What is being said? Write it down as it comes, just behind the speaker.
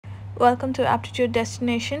Welcome to Aptitude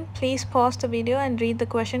Destination. Please pause the video and read the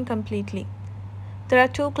question completely. There are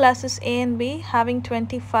two classes A and B having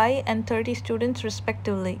 25 and 30 students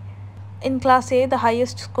respectively. In class A, the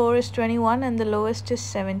highest score is 21 and the lowest is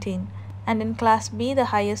 17. And in class B, the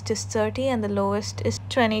highest is 30 and the lowest is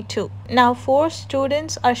 22. Now, 4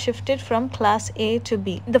 students are shifted from class A to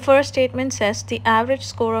B. The first statement says the average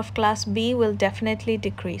score of class B will definitely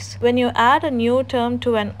decrease. When you add a new term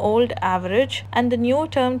to an old average and the new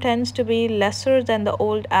term tends to be lesser than the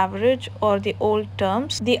old average or the old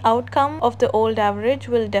terms, the outcome of the old average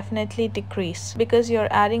will definitely decrease because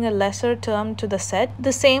you're adding a lesser term to the set.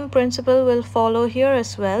 The same principle will follow here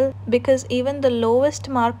as well, because even the lowest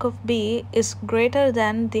mark of B is greater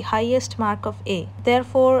than the highest mark of A.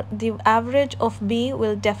 Therefore, the average of B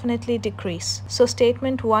will definitely decrease. So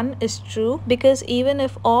statement 1 is true, because even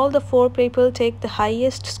if all the 4 people take the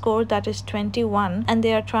highest score, that is 21, and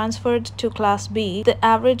they are transferred to class B, the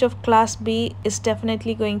average of class B is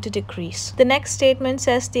definitely going to decrease. The next statement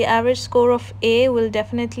says the average score of A will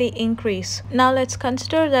definitely increase. Now let's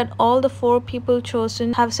consider that all the 4 people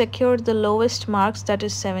chosen have secured the lowest marks, that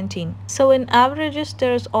is 17. So in averages,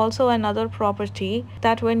 there is also another property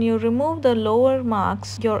that when you remove the lower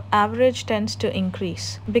marks, your average tends to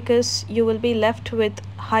increase because you will be left with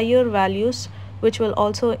higher values, which will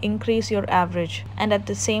also increase your average. And at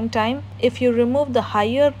the same time, if you remove the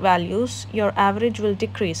higher values, your average will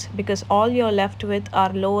decrease because all you're left with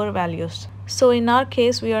are lower values. So in our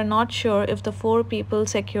case, we are not sure if the 4 people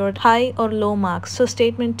secured high or low marks. So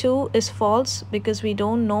statement 2 is false because we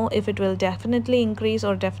don't know if it will definitely increase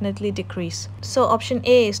or definitely decrease. So option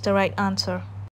A is the right answer.